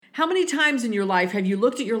How many times in your life have you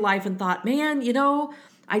looked at your life and thought, man,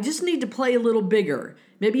 I just need to play a little bigger?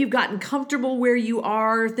 Maybe you've gotten comfortable where you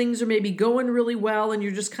are. Things are maybe going really well and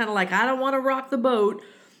you're just kind of like, I don't want to rock the boat.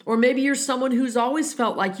 Or maybe you're someone who's always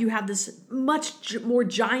felt like you have this much more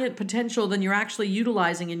giant potential than you're actually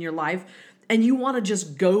utilizing in your life, and you want to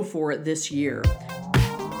just go for it this year.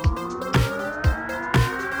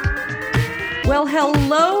 Well,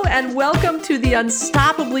 hello and welcome to the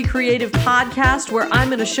Unstoppably Creative Podcast, where I'm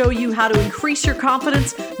going to show you how to increase your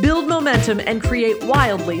confidence, build momentum, and create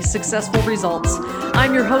wildly successful results.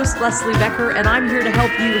 I'm your host, Leslie Becker, and I'm here to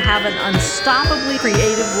help you have an unstoppably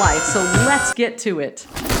creative life. So let's get to it.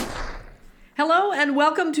 Hello and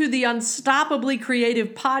welcome to the Unstoppably Creative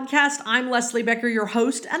Podcast. I'm Leslie Becker, your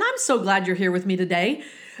host, and I'm so glad you're here with me today.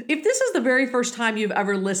 If this is the very first time you've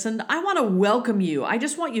ever listened, I want to welcome you. I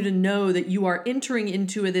just want you to know that you are entering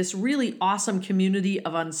into this really awesome community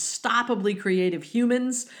of unstoppably creative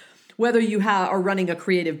humans. Whether you are running a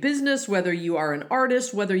creative business, whether you are an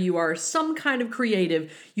artist, whether you are some kind of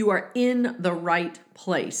creative, you are in the right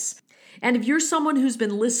place. And if you're someone who's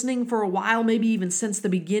been listening for a while, maybe even since the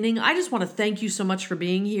beginning, I just want to thank you so much for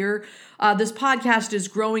being here. This podcast is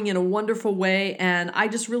growing in a wonderful way, and I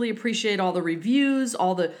just really appreciate all the reviews,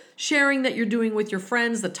 all the sharing that you're doing with your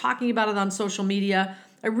friends, the talking about it on social media.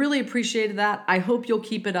 I really appreciated that. I hope you'll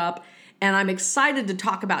keep it up. And I'm excited to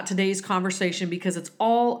talk about today's conversation because it's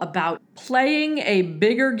all about playing a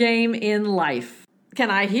bigger game in life.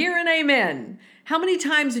 Can I hear an amen? How many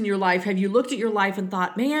times in your life have you looked at your life and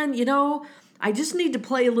thought, man, I just need to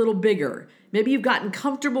play a little bigger? Maybe you've gotten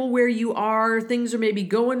comfortable where you are. Things are maybe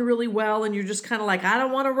going really well and you're just kind of like, I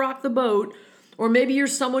don't want to rock the boat. Or maybe you're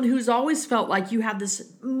someone who's always felt like you have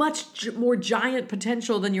this much more giant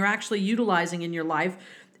potential than you're actually utilizing in your life,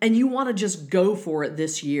 and you want to just go for it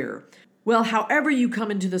this year. Well, however you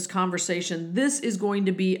come into this conversation, this is going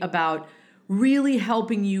to be about really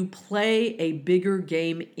helping you play a bigger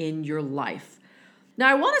game in your life. Now,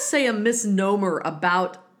 I want to say a misnomer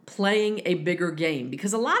about playing a bigger game,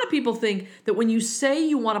 because a lot of people think that when you say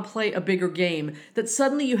you want to play a bigger game, that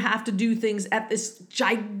suddenly you have to do things at this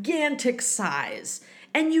gigantic size,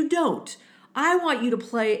 and you don't. I want you to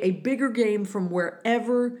play a bigger game from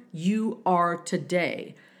wherever you are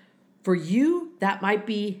today. For you, that might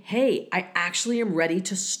be, hey, I actually am ready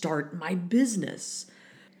to start my business.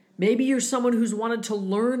 Maybe you're someone who's wanted to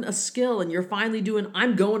learn a skill and you're finally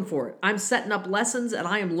I'm going for it. I'm setting up lessons and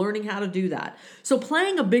I am learning how to do that. So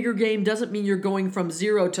playing a bigger game doesn't mean you're going from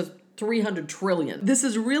 0 to 300 trillion. This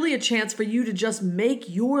is really a chance for you to just make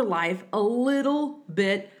your life a little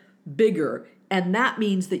bit bigger. And that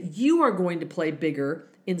means that you are going to play bigger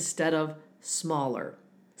instead of smaller.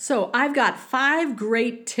 So I've got 5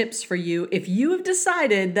 great tips for you if you have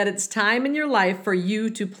decided that it's time in your life for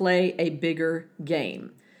you to play a bigger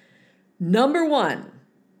game. Number 1,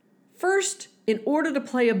 first, in order to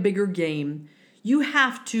play a bigger game, you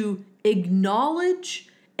have to acknowledge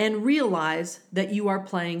and realize that you are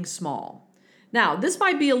playing small. Now, this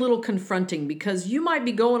might be a little confronting because you might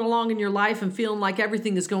be going along in your life and feeling like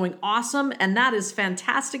everything is going awesome, and that is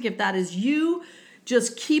fantastic. If that is you,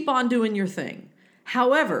 just keep on doing your thing.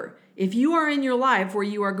 However, if you are in your life where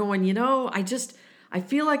you are going, I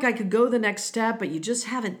feel like I could go the next step, but you just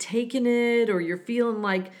haven't taken it, or you're feeling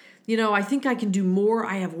like, I think I can do more.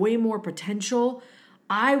 I have way more potential.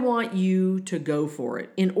 I want you to go for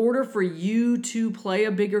it. In order for you to play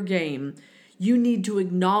a bigger game, you need to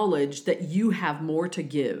acknowledge that you have more to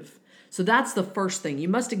give. So that's the first thing. You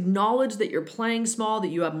must acknowledge that you're playing small, that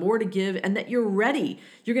you have more to give, and that you're ready.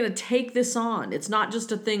 You're going to take this on. It's not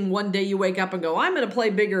just a thing one day you wake up and go, I'm going to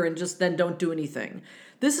play bigger, and just then don't do anything.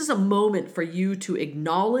 This is a moment for you to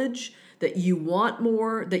acknowledge that you want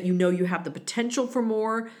more, that you know you have the potential for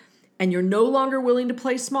more, and you're no longer willing to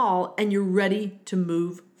play small, and you're ready to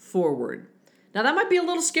move forward. Now, that might be a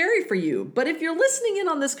little scary for you, but if you're listening in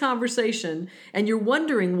on this conversation and you're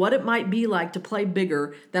wondering what it might be like to play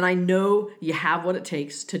bigger, then I know you have what it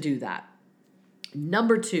takes to do that.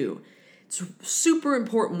 Number 2, it's super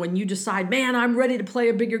important when you decide, man, I'm ready to play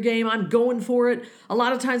a bigger game, I'm going for it. A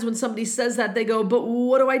lot of times when somebody says that, they go, but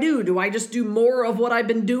what do I do? Do I just do more of what I've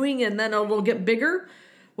been doing and then it'll get bigger?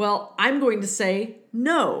 Well, I'm going to say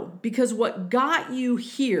no, because what got you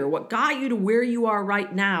here, what got you to where you are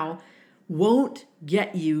right now, won't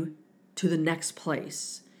get you to the next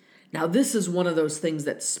place. Now, this is one of those things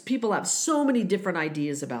that people have so many different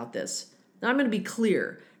ideas about this. Now, I'm going to be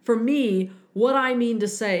clear. For me, what I mean to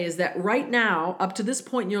say is that right now, up to this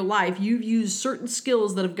point in your life, you've used certain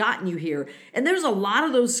skills that have gotten you here. And there's a lot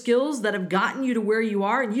of those skills that have gotten you to where you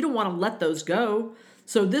are, and you don't want to let those go.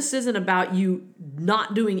 So this isn't about you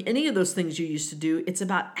not doing any of those things you used to do. It's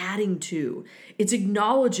about adding to. It's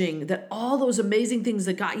acknowledging that all those amazing things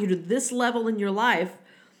that got you to this level in your life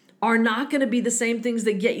are not going to be the same things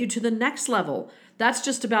that get you to the next level. That's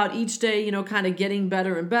just about each day, kind of getting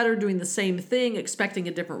better and better, doing the same thing, expecting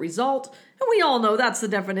a different result. And we all know that's the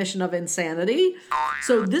definition of insanity.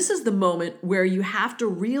 So this is the moment where you have to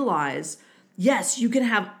realize, yes, you can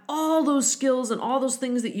have all those skills and all those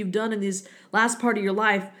things that you've done in this last part of your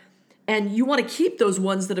life, and you want to keep those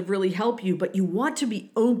ones that have really helped you, but you want to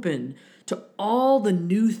be open to all the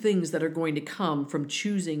new things that are going to come from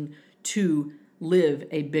choosing to live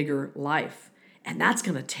a bigger life. And that's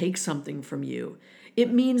going to take something from you.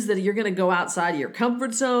 It means that you're going to go outside of your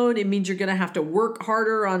comfort zone. It means you're going to have to work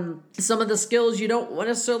harder on some of the skills you don't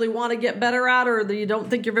necessarily want to get better at or that you don't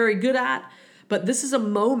think you're very good at. But this is a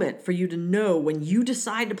moment for you to know when you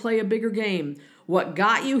decide to play a bigger game, what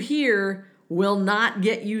got you here will not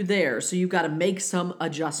get you there. So you've got to make some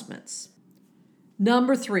adjustments.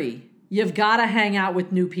 Number 3, you've got to hang out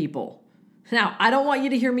with new people. Now, I don't want you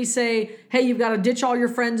to hear me say, hey, you've got to ditch all your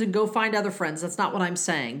friends and go find other friends. That's not what I'm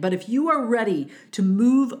saying. But if you are ready to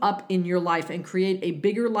move up in your life and create a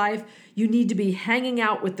bigger life, you need to be hanging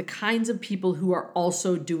out with the kinds of people who are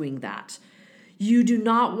also doing that. You do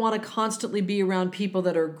not want to constantly be around people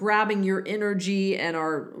that are grabbing your energy and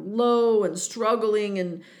are low and struggling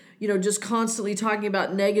and just constantly talking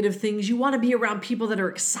about negative things. You want to be around people that are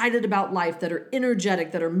excited about life, that are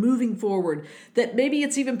energetic, that are moving forward, that maybe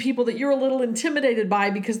it's even people that you're a little intimidated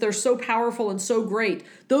by because they're so powerful and so great.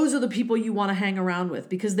 Those are the people you want to hang around with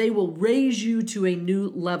because they will raise you to a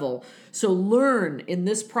new level. So learn in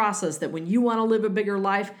this process that when you want to live a bigger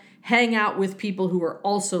life, hang out with people who are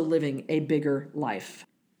also living a bigger life.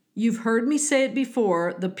 You've heard me say it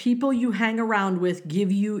before, the people you hang around with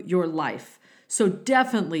give you your life. So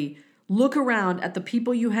definitely look around at the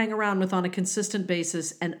people you hang around with on a consistent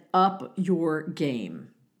basis and up your game.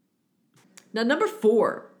 Now, number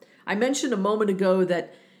 4, I mentioned a moment ago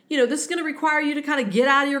that, this is going to require you to kind of get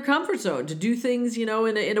out of your comfort zone, to do things, in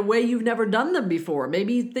a way you've never done them before,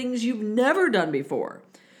 maybe things you've never done before.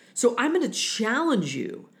 So I'm going to challenge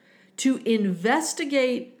you to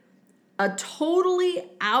investigate a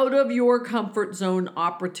totally out of your comfort zone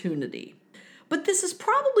opportunity. But this is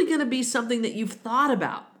probably going to be something that you've thought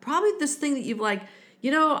about. Probably this thing that you've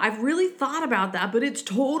I've really thought about that, but it's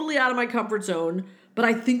totally out of my comfort zone, but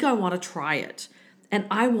I think I want to try it. And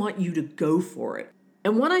I want you to go for it.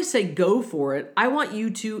 And when I say go for it, I want you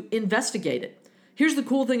to investigate it. Here's the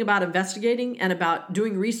cool thing about investigating and about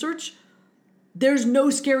doing research. There's no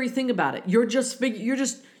scary thing about it. You're just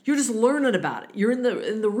learning about it. You're in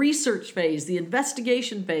the research phase, the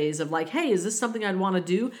investigation phase of hey, is this something I'd want to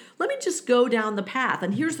do? Let me just go down the path.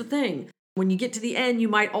 And here's the thing. When you get to the end, you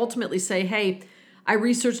might ultimately say, hey, I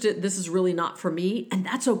researched it. This is really not for me. And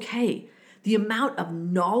that's okay. The amount of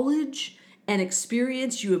knowledge and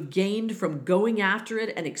experience you have gained from going after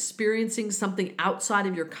it and experiencing something outside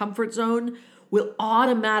of your comfort zone will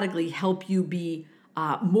automatically help you be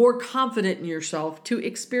more confident in yourself to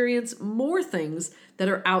experience more things that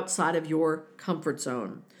are outside of your comfort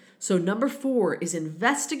zone. So number 4 is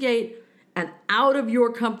investigate an out of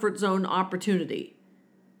your comfort zone opportunity.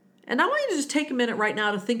 And I want you to just take a minute right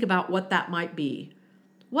now to think about what that might be.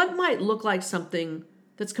 What might look like something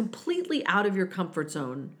that's completely out of your comfort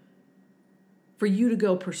zone for you to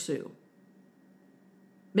go pursue?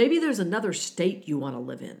 Maybe there's another state you want to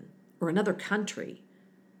live in or another country.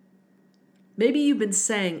 Maybe you've been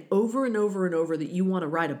saying over and over and over that you want to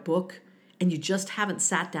write a book and you just haven't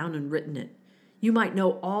sat down and written it. You might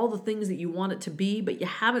know all the things that you want it to be, but you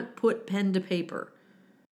haven't put pen to paper.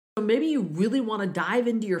 So maybe you really want to dive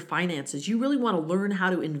into your finances. You really want to learn how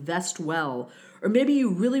to invest well. Or maybe you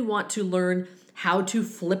really want to learn how to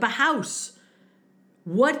flip a house.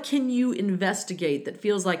 What can you investigate that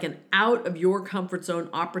feels like an out of your comfort zone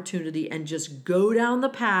opportunity and just go down the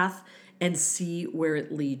path and see where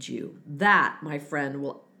it leads you? That, my friend,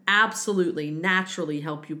 will absolutely naturally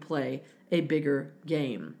help you play a bigger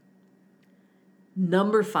game.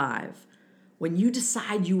 Number 5, when you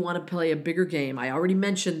decide you want to play a bigger game, I already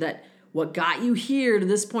mentioned that what got you here to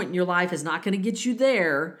this point in your life is not going to get you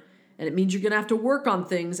there, and it means you're going to have to work on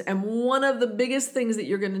things. And one of the biggest things that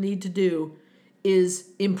you're going to need to do is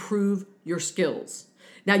improve your skills.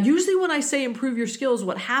 Now, usually when I say improve your skills,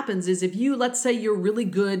 what happens is if you, let's say you're really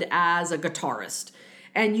good as a guitarist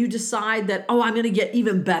and you decide that, I'm going to get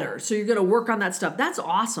even better. So you're going to work on that stuff. That's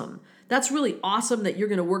awesome. That's really awesome that you're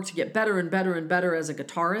going to work to get better and better and better as a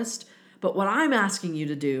guitarist. But what I'm asking you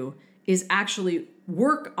to do is actually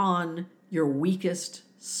work on your weakest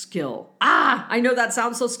skill. I know that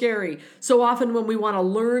sounds so scary. So often when we want to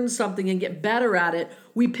learn something and get better at it,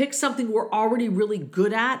 we pick something we're already really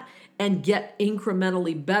good at and get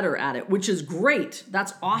incrementally better at it, which is great.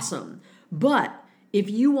 That's awesome. But if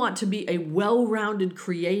you want to be a well-rounded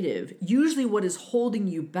creative, usually what is holding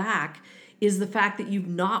you back is the fact that you've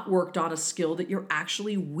not worked on a skill that you're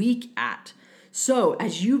actually weak at. So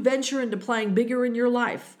as you venture into playing bigger in your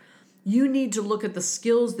life, you need to look at the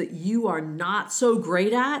skills that you are not so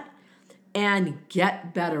great at and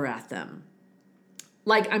get better at them.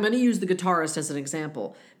 Like, I'm going to use the guitarist as an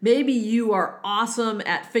example. Maybe you are awesome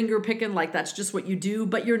at finger picking, like that's just what you do,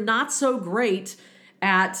 but you're not so great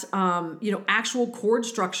at actual chord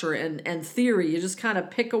structure and theory. You just kind of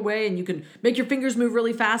pick away and you can make your fingers move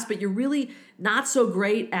really fast, but you're really not so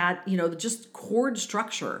great at just chord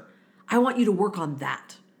structure. I want you to work on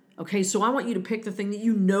that. Okay, so I want you to pick the thing that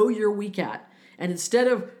you know you're weak at, and instead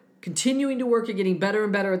of continuing to work at getting better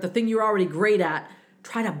and better at the thing you're already great at,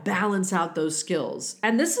 try to balance out those skills.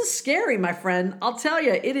 And this is scary, my friend. I'll tell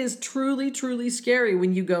you, it is truly, truly scary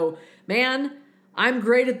when you go, man, I'm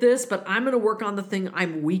great at this, but I'm going to work on the thing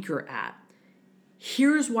I'm weaker at.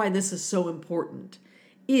 Here's why this is so important,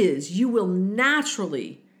 is you will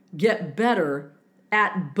naturally get better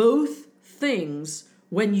at both things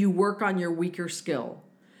when you work on your weaker skill.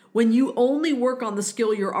 When you only work on the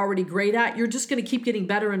skill you're already great at, you're just going to keep getting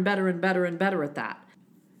better and better and better and better at that.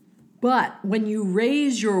 But when you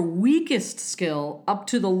raise your weakest skill up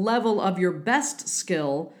to the level of your best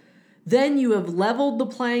skill, then you have leveled the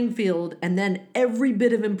playing field, and then every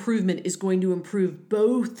bit of improvement is going to improve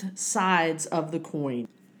both sides of the coin.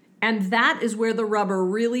 And that is where the rubber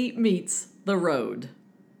really meets the road.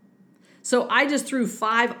 So I just threw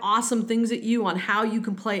 5 awesome things at you on how you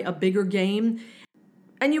can play a bigger game.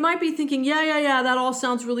 And you might be thinking, yeah, that all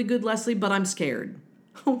sounds really good, Leslie, but I'm scared.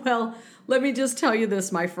 Well, let me just tell you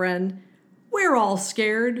this, my friend. We're all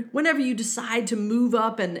scared. Whenever you decide to move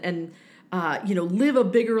up and live a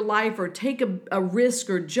bigger life or take a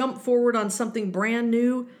risk or jump forward on something brand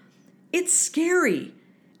new, it's scary.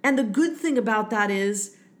 And the good thing about that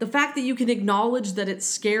is the fact that you can acknowledge that it's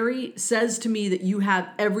scary says to me that you have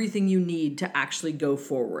everything you need to actually go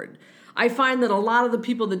forward. I find that a lot of the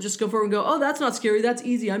people that just go forward and go, oh, that's not scary, that's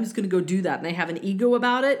easy, I'm just going to go do that, and they have an ego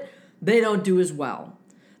about it, they don't do as well.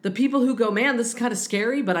 The people who go, man, this is kind of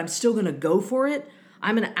scary, but I'm still going to go for it,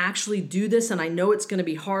 I'm going to actually do this, and I know it's going to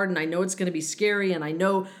be hard, and I know it's going to be scary, and I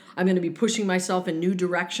know I'm going to be pushing myself in new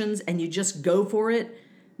directions, and you just go for it,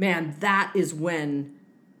 man, that is when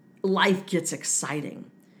life gets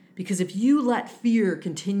exciting. Because if you let fear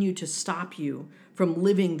continue to stop you from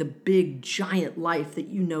living the big, giant life that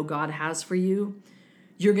you know God has for you,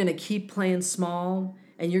 you're going to keep playing small,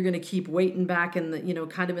 and you're going to keep waiting back in the,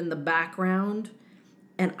 kind of in the background.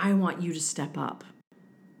 And I want you to step up.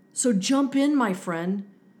 So jump in, my friend.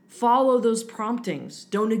 Follow those promptings.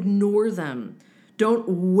 Don't ignore them. Don't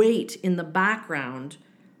wait in the background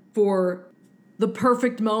for the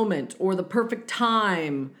perfect moment or the perfect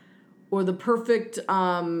time or the perfect,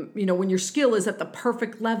 when your skill is at the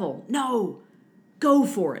perfect level. No, go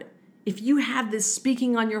for it. If you have this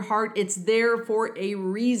speaking on your heart, it's there for a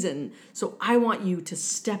reason. So I want you to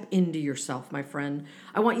step into yourself, my friend.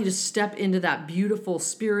 I want you to step into that beautiful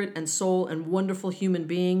spirit and soul and wonderful human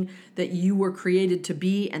being that you were created to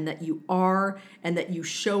be and that you are, and that you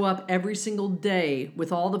show up every single day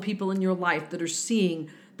with all the people in your life that are seeing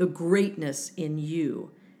the greatness in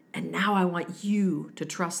you. And now I want you to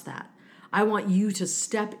trust that. I want you to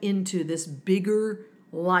step into this bigger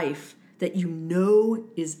life that you know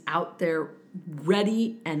is out there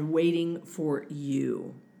ready and waiting for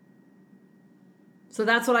you. So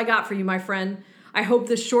that's what I got for you, my friend. I hope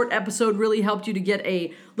this short episode really helped you to get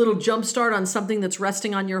a little jump start on something that's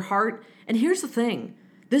resting on your heart. And here's the thing.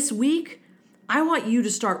 This week, I want you to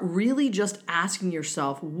start really just asking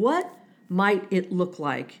yourself, what might it look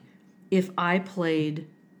like if I played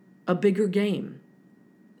a bigger game?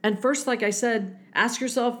 And first, like I said, ask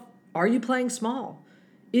yourself, are you playing small?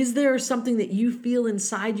 Is there something that you feel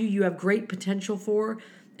inside you have great potential for,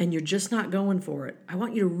 and you're just not going for it? I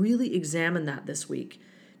want you to really examine that this week.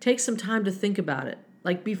 Take some time to think about it.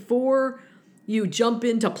 Like before you jump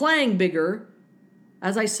into playing bigger,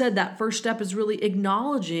 as I said, that first step is really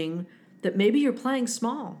acknowledging that maybe you're playing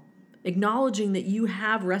small. Acknowledging that you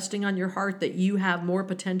have resting on your heart, that you have more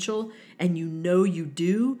potential, and you know you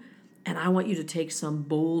do. And I want you to take some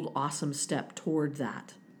bold, awesome step toward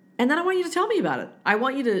that. And then I want you to tell me about it. I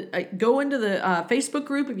want you to go into the Facebook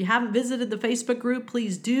group. If you haven't visited the Facebook group,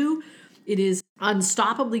 please do. It is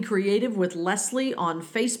Unstoppably Creative with Leslie on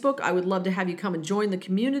Facebook. I would love to have you come and join the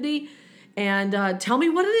community and tell me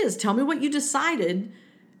what it is. Tell me what you decided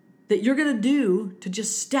that you're going to do to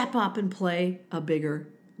just step up and play a bigger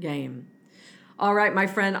game. All right, my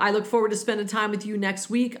friend, I look forward to spending time with you next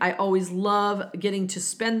week. I always love getting to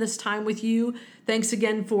spend this time with you. Thanks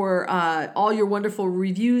again for all your wonderful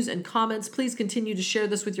reviews and comments. Please continue to share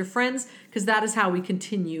this with your friends because that is how we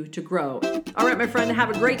continue to grow. All right, my friend, have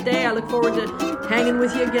a great day. I look forward to hanging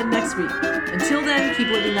with you again next week. Until then, keep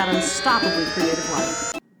living that unstoppably creative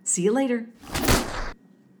life. See you later.